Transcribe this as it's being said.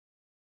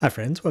Hi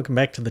friends, welcome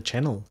back to the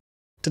channel.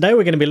 Today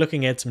we're going to be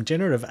looking at some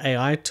generative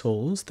AI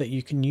tools that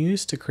you can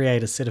use to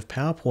create a set of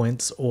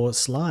PowerPoints or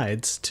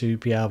slides to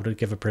be able to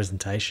give a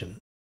presentation.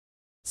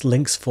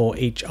 Links for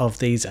each of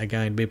these are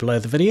going to be below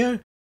the video.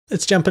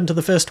 Let's jump into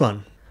the first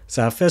one.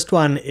 So our first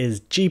one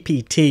is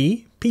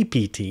GPT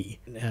PPT.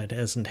 It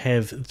doesn't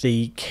have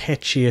the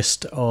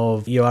catchiest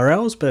of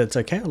URLs, but it's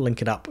okay. I'll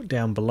link it up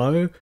down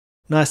below.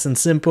 Nice and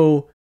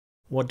simple.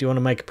 What do you want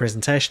to make a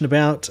presentation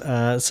about?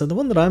 So the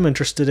one that I'm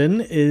interested in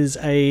is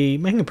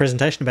making a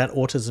presentation about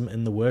autism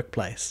in the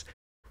workplace.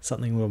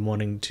 Something we're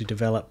wanting to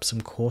develop some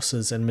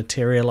courses and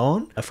material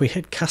on. If we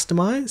hit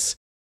customize,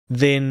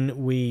 then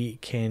we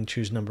can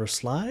choose a number of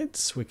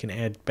slides. We can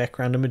add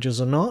background images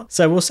or not.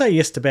 So we'll say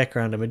yes to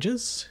background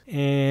images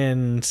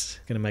and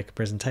going to make a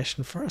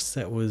presentation for us.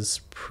 That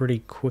was pretty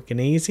quick and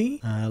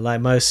easy.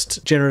 Like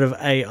most generative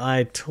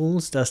AI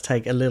tools, does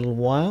take a little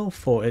while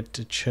for it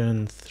to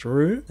churn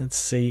through. Let's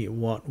see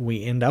what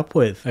we end up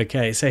with.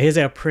 Okay, so here's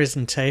our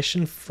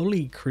presentation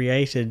fully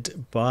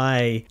created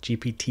by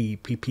GPT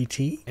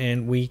PPT,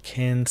 and we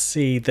can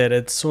see that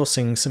it's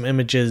sourcing some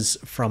images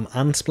from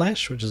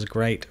Unsplash, which is a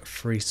great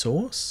free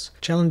source.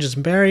 Challenges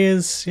and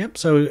barriers, yep,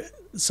 so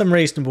some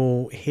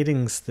reasonable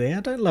headings there.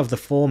 I don't love the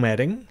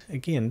formatting.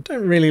 Again,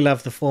 don't really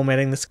love the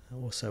formatting.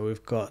 Also,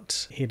 we've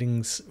got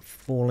headings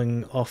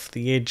falling off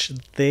the edge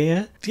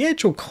there. The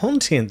actual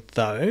content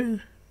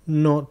though,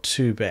 not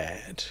too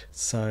bad.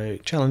 So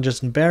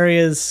challenges and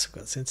barriers,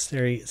 we've got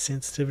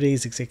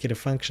sensitivities, executive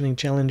functioning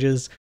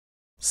challenges.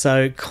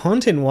 So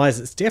content-wise,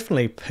 it's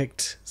definitely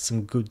picked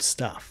some good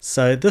stuff.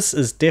 So this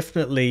is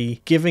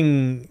definitely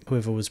giving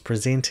whoever was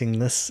presenting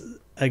this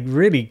a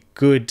really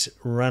good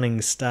running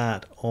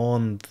start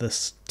on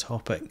this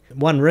topic.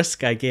 One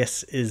risk, I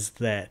guess, is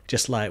that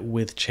just like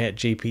with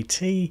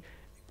ChatGPT,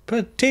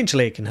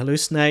 potentially it can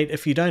hallucinate.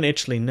 If you don't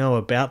actually know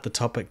about the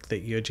topic that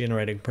you're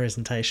generating a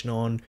presentation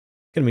on,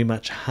 it's going to be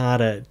much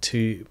harder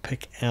to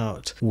pick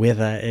out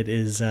whether it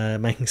is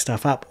making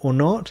stuff up or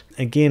not.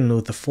 Again,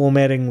 with the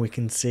formatting, we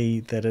can see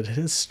that it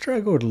has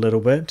struggled a little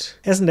bit.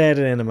 Hasn't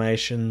added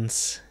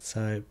animations,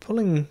 so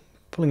pulling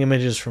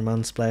images from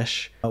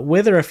Unsplash.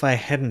 Whether if I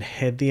hadn't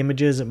had the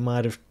images, it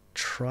might have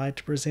tried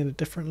to present it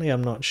differently,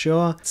 I'm not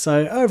sure.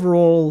 So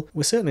overall,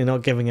 we're certainly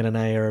not giving it an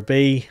A or a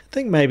B. I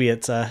think maybe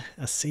it's a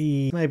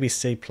C, maybe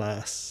C+.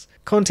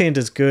 Content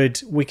is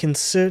good. We can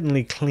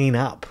certainly clean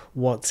up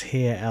what's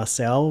here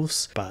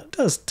ourselves, but it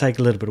does take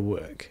a little bit of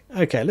work.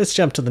 Okay, let's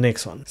jump to the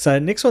next one. So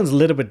next one's a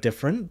little bit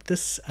different.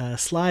 This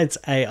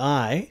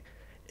SlidesAI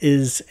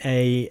is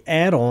an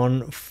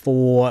add-on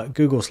for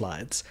Google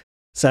Slides.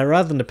 So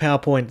rather than the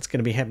PowerPoint, it's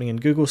going to be happening in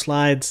Google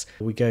Slides.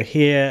 We go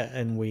here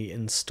and we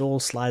install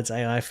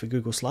SlidesAI for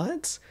Google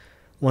Slides.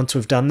 Once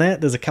we've done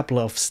that, there's a couple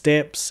of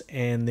steps,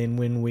 and then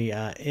when we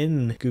are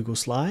in Google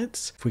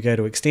Slides, if we go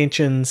to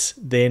extensions,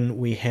 then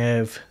we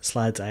have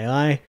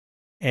SlidesAI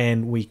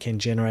and we can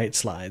generate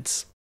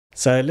slides.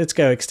 So let's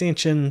go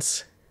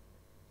extensions,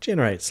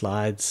 generate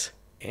slides.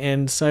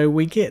 And so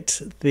we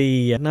get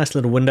the nice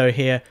little window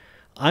here.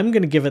 I'm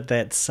going to give it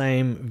that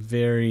same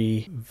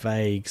very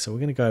vague. So we're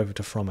going to go over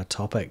to from a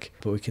topic,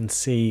 but we can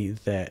see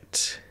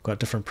that we've got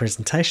different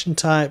presentation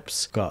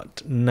types,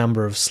 got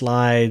number of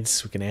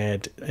slides, we can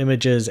add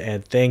images,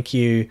 add thank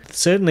you.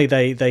 Certainly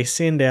they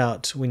send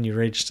out, when you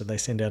register, they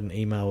send out an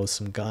email with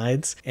some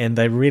guides, and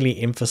they really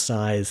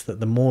emphasize that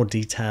the more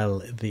detail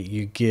that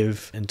you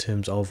give in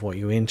terms of what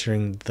you're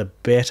entering, the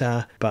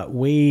better. But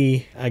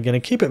we are going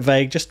to keep it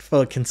vague just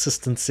for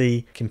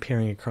consistency,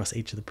 comparing across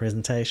each of the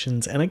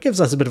presentations. And it gives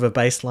us a bit of a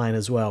baseline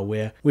as well,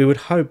 where we would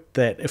hope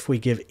that if we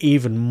give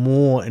even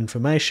more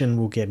information,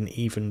 we'll get an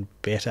even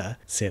better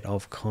set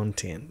of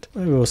content.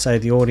 Maybe we'll say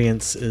the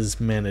audience is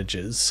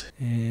managers,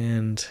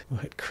 and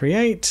we'll hit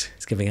create.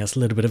 It's giving us a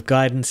little bit of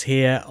guidance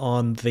here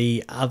on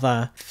the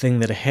other thing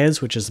that it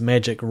has, which is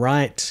magic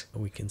write.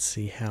 We can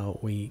see how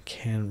we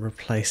can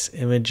replace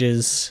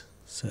images.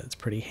 So it's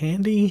pretty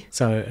handy.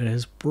 So it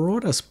has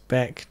brought us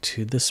back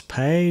to this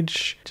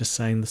page, just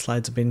saying the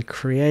slides have been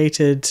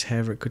created.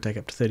 However, it could take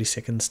up to 30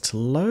 seconds to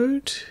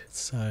load.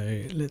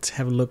 So let's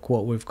have a look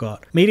what we've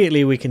got.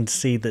 Immediately we can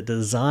see that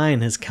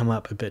design has come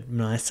up a bit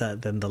nicer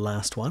than the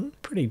last one.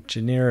 Pretty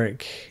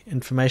generic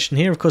information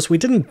here. Of course, we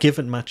didn't give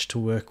it much to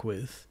work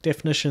with.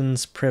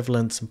 Definitions,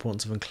 prevalence,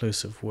 importance of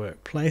inclusive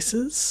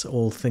workplaces,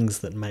 all things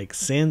that make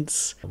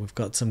sense. We've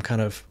got some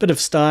kind of bit of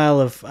style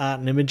of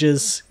art and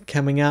images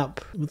coming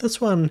up. With this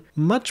one,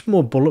 much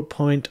more bullet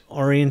point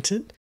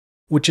oriented,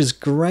 which is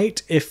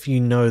great if you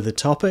know the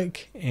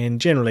topic,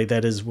 and generally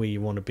that is where you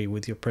want to be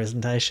with your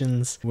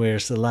presentations,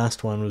 whereas the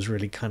last one was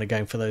really kind of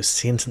going for those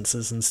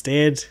sentences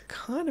instead.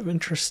 Kind of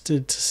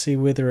interested to see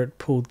whether it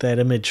pulled that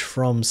image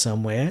from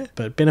somewhere,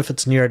 but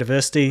benefits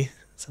neurodiversity,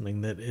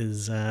 something that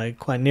is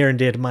quite near and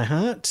dear to my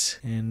heart,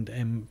 and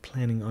am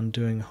planning on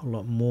doing a whole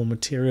lot more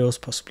materials,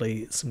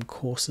 possibly some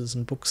courses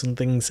and books and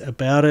things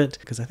about it,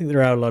 because I think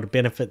there are a lot of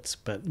benefits,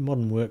 but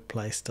modern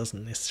workplace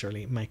doesn't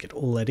necessarily make it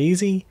all that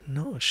easy.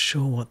 Not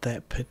sure what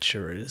that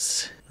picture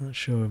is. Not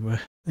sure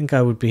I think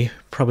I would be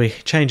probably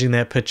changing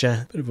that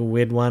picture. Bit of a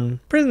weird one.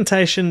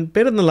 Presentation,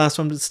 better than the last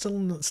one, but still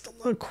not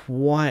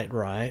quite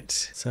right.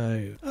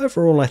 So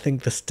overall, I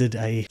think this did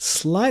a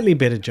slightly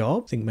better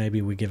job. I think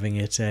maybe we're giving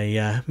it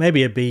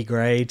maybe a B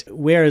grade,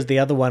 whereas the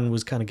other one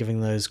was kind of giving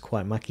those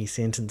quite mucky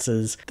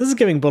sentences. This is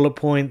giving bullet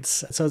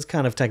points, so it's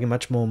kind of taking a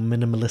much more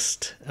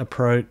minimalist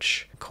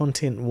approach.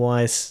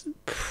 Content-wise,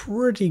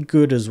 pretty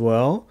good as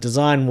well.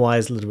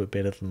 Design-wise, a little bit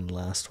better than the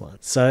last one.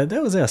 So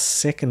that was our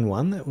second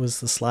one. That was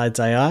the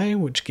SlidesAI,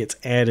 which gets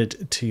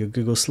added to your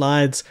Google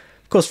Slides.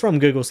 Of course, from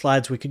Google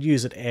Slides, we could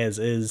use it as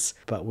is,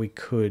 but we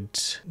could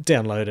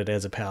download it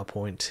as a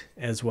PowerPoint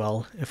as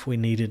well if we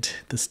needed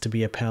this to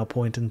be a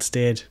PowerPoint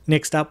instead.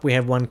 Next up, we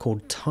have one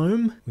called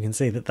Tome. We can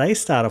see that they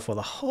start off with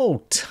a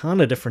whole ton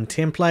of different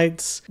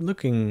templates,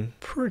 looking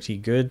pretty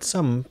good,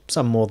 some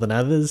more than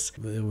others.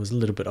 There was a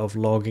little bit of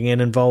logging in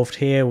involved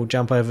here. We'll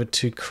jump over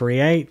to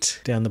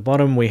Create. Down the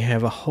bottom, we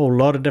have a whole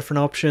lot of different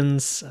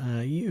options.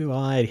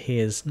 UI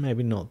here is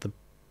maybe not the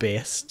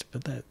best,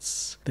 but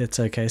that's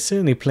okay.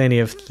 Certainly plenty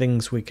of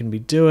things we can be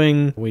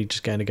doing. We're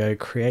just going to go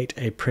create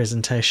a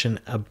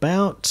presentation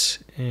about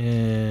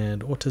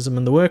and autism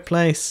in the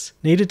workplace.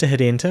 Needed to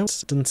hit enter.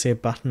 Didn't see a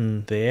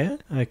button there.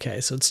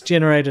 Okay, so it's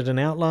generated an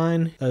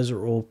outline. Those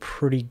are all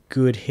pretty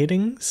good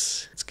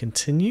headings. Let's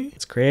continue.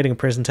 It's creating a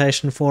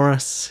presentation for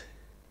us.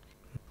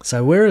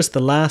 So whereas the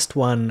last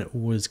one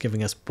was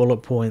giving us bullet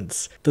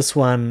points, this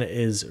one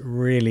is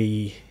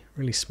really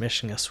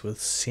smashing us with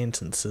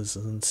sentences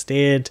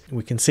instead.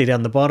 We can see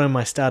down the bottom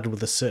I started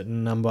with a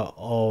certain number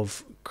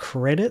of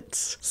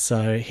credits.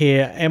 So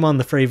here I'm on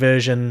the free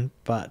version,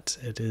 but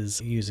it is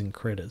using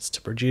credits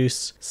to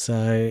produce.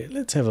 So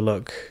let's have a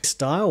look.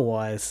 Style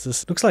wise,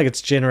 this looks like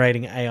it's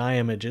generating AI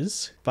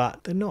images,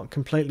 but they're not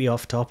completely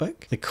off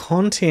topic. The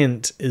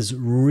content is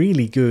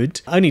really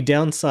good. Only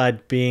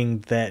downside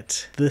being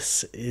that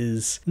this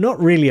is not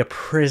really a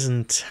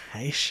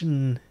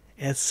presentation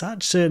as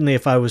such. Certainly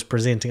if I was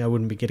presenting, I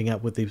wouldn't be getting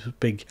up with these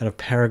big kind of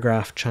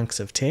paragraph chunks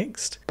of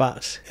text,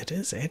 but it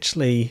is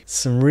actually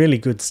some really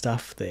good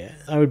stuff there.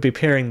 I would be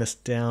paring this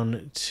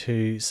down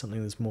to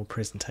something that's more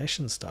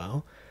presentation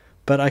style,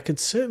 but I could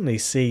certainly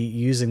see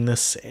using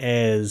this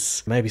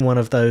as maybe one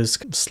of those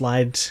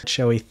slide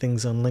showy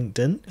things on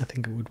LinkedIn. I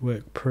think it would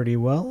work pretty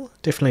well.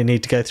 Definitely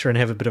need to go through and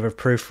have a bit of a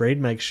proofread,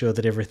 make sure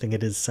that everything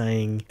it is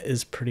saying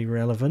is pretty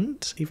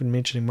relevant. Even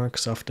mentioning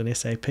Microsoft and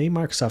SAP,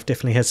 Microsoft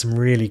definitely has some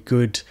really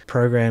good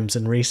programs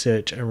and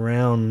research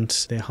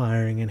around their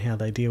hiring and how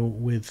they deal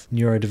with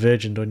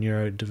neurodivergent or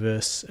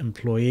neurodiverse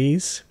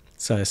employees.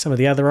 So some of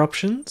the other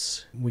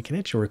options, we can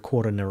actually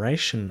record a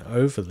narration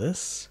over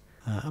this.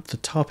 Up the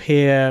top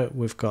here,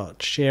 we've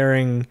got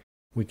sharing.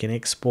 We can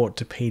export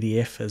to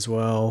PDF as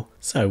well.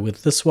 So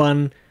with this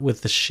one,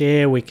 with the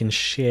share, we can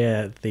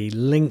share the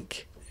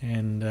link,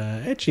 and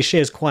actually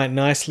shares quite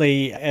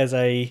nicely as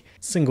a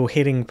single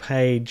heading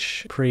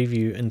page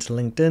preview into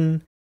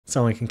LinkedIn.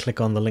 Someone can click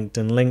on the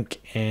LinkedIn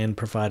link, and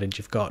provided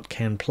you've got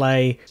Can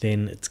Play,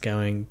 then it's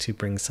going to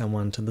bring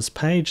someone to this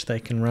page. They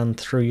can run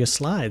through your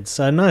slides.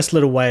 So a nice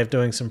little way of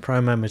doing some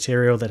promo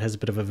material that has a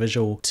bit of a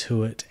visual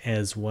to it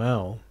as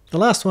well. The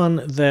last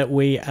one that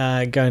we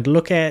are going to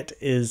look at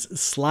is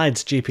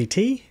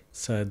SlidesGPT.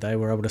 So they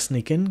were able to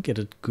sneak in, get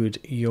a good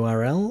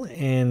URL.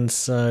 And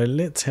so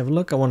let's have a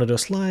look. I want to do a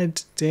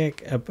slide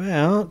deck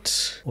about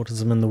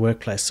autism in the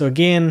workplace. So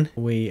again,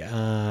 we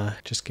are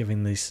just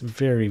giving this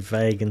very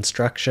vague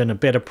instruction. A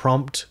better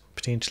prompt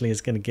potentially is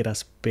going to get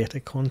us better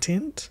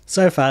content.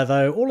 So far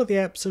though, all of the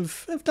apps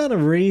have done a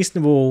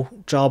reasonable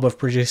job of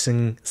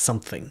producing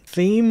something.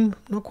 Theme,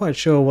 not quite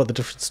sure what the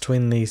difference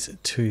between these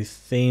two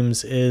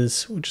themes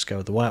is. We'll just go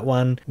with the white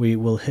one. We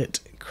will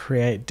hit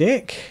create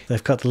deck.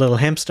 They've got the little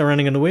hamster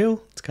running on the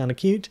wheel. It's kind of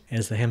cute.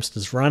 As the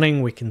hamster's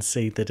running, we can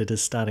see that it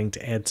is starting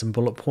to add some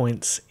bullet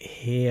points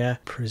here.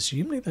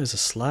 Presumably those are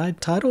slide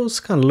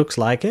titles. Kind of looks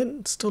like it.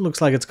 It still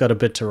looks like it's got a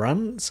bit to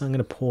run, so I'm going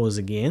to pause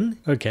again.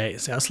 Okay,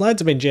 so our slides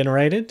have been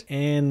generated,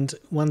 and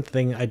one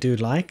thing I do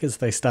like is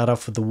they start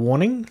off with the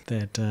warning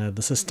that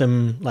the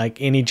system,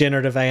 like any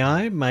generative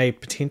AI, may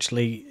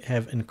potentially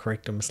have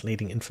incorrect or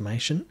misleading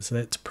information. So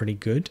that's pretty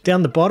good.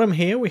 Down the bottom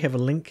here, we have a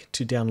link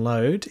to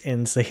download,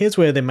 and so here's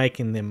where they're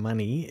making their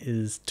money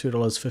is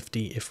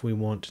 $2.50 if we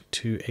want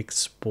to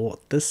export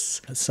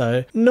this.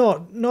 So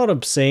not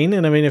obscene,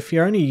 and I mean if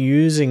you're only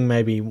using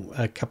maybe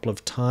a couple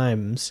of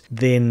times,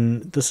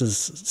 then this is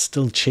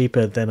still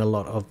cheaper than a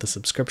lot of the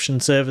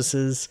subscription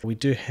services. We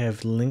do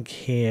have link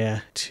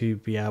here to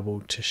be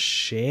able to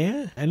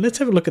share, and let's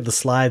have a look at the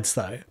slides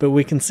though. But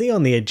we can see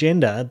on the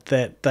agenda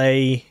that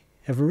they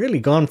have really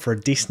gone for a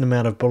decent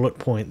amount of bullet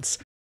points.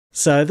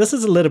 So this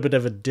is a little bit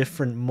of a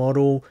different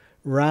model.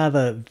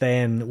 rather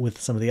than with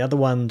some of the other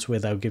ones where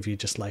they'll give you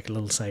just like a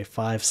little, say,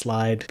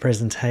 5-slide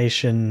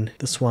presentation.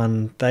 This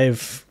one,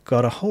 they've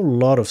got a whole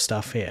lot of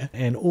stuff here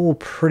and all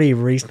pretty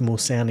reasonable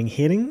sounding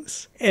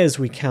headings. As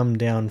we come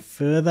down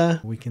further,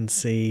 we can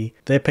see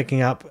they're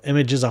picking up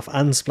images off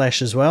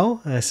Unsplash as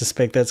well. I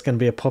suspect that's going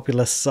to be a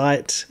popular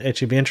site.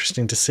 Actually be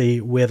interesting to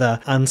see whether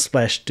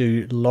Unsplash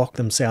do lock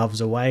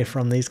themselves away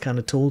from these kind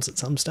of tools at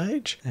some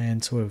stage.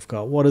 And so we've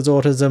got what is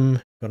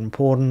autism, got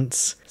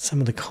importance, some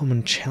of the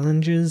common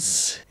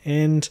challenges,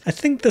 and I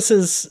think this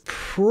has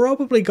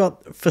probably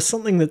got, for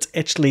something that's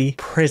actually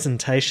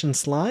presentation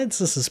slides,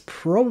 this has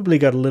probably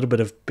got a little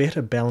bit of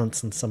better balance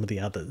than some of the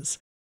others.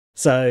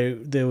 So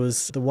there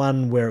was the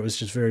one where it was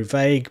just very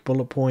vague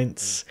bullet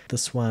points,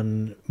 this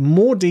one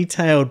more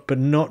detailed but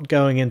not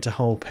going into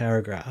whole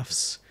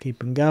paragraphs.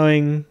 Keep on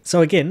going.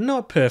 So again,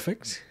 not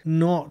perfect,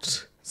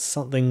 not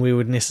something we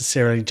would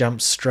necessarily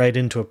jump straight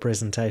into a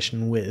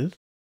presentation with.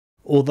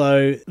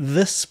 Although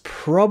this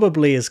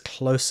probably is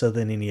closer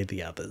than any of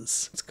the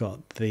others. It's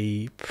got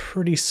the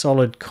pretty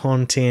solid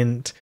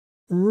content,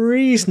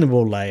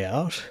 reasonable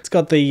layout. It's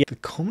got the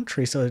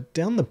commentary, so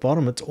down the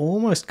bottom it's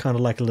almost kind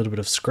of like a little bit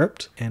of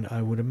script. And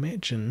I would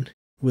imagine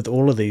with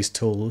all of these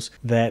tools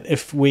that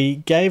if we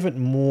gave it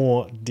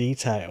more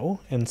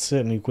detail, and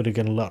certainly would have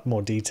got a lot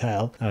more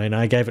detail. I mean,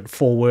 I gave it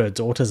 4 words,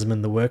 autism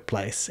in the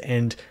workplace,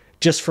 and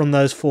just from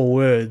those 4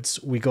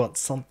 words, we got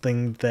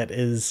something that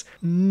is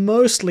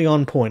mostly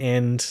on point,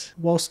 and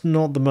whilst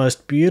not the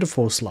most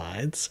beautiful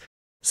slides,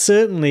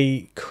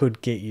 certainly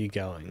could get you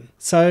going.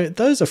 So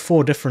those are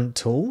 4 different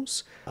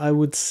tools. I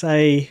would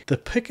say the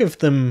pick of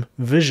them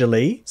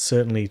visually,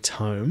 certainly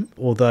Tome,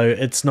 although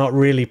it's not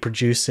really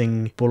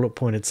producing bullet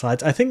pointed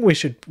slides. I think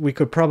we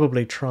could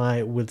probably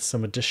try with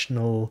some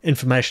additional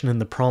information in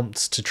the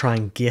prompts to try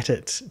and get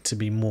it to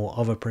be more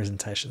of a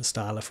presentation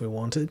style if we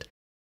wanted.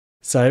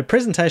 So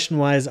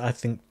presentation-wise, I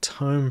think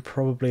Tome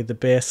probably the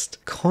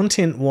best.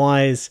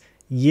 Content-wise,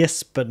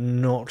 yes, but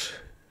not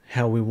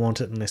how we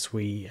want it unless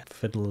we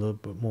fiddle a little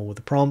bit more with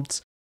the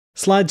prompts.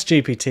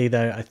 SlidesGPT,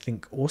 though, I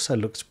think also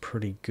looks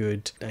pretty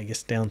good. I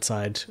guess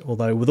downside,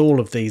 although with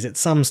all of these, at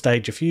some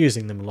stage, if you're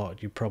using them a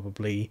lot, you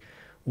probably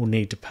will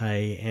need to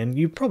pay, and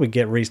you probably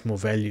get reasonable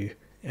value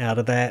out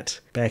of that.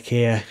 Back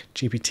here,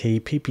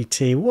 GPT,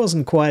 PPT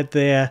wasn't quite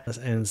there,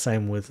 and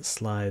same with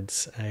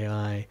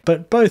SlidesAI,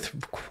 but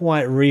both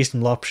quite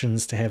reasonable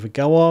options to have a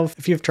go of.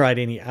 If you've tried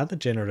any other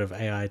generative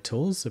AI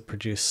tools that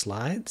produce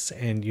slides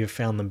and you've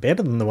found them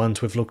better than the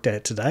ones we've looked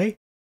at today,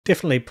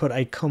 definitely put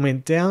a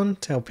comment down,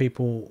 tell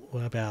people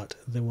about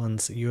the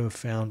ones that you have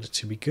found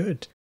to be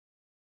good.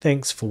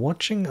 Thanks for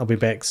watching. I'll be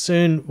back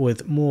soon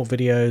with more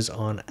videos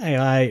on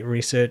AI,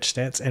 research,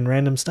 stats, and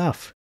random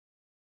stuff.